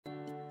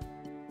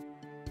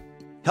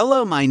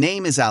Hello, my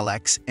name is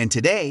Alex, and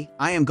today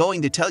I am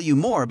going to tell you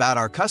more about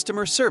our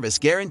customer service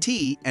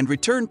guarantee and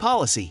return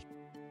policy.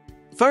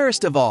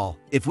 First of all,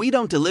 if we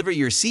don't deliver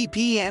your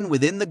CPN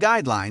within the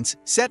guidelines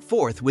set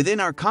forth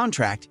within our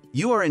contract,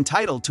 you are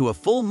entitled to a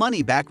full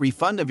money-back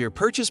refund of your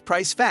purchase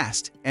price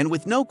fast and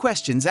with no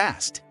questions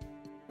asked.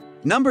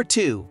 Number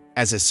 2,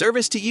 as a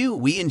service to you,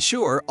 we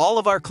insure all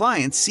of our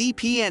clients'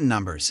 CPN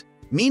numbers.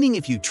 Meaning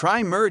if you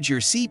try merge your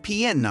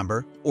CPN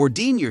number or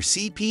deem your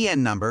CPN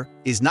number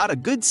is not a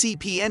good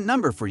CPN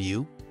number for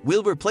you,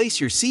 we'll replace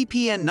your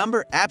CPN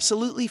number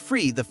absolutely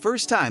free the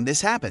first time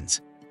this happens.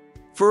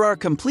 For our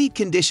complete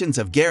conditions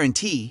of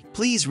guarantee,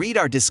 please read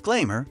our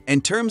disclaimer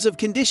and terms of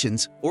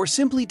conditions or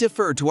simply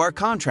defer to our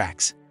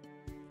contracts.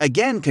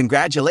 Again,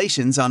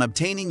 congratulations on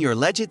obtaining your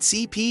legit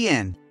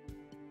CPN.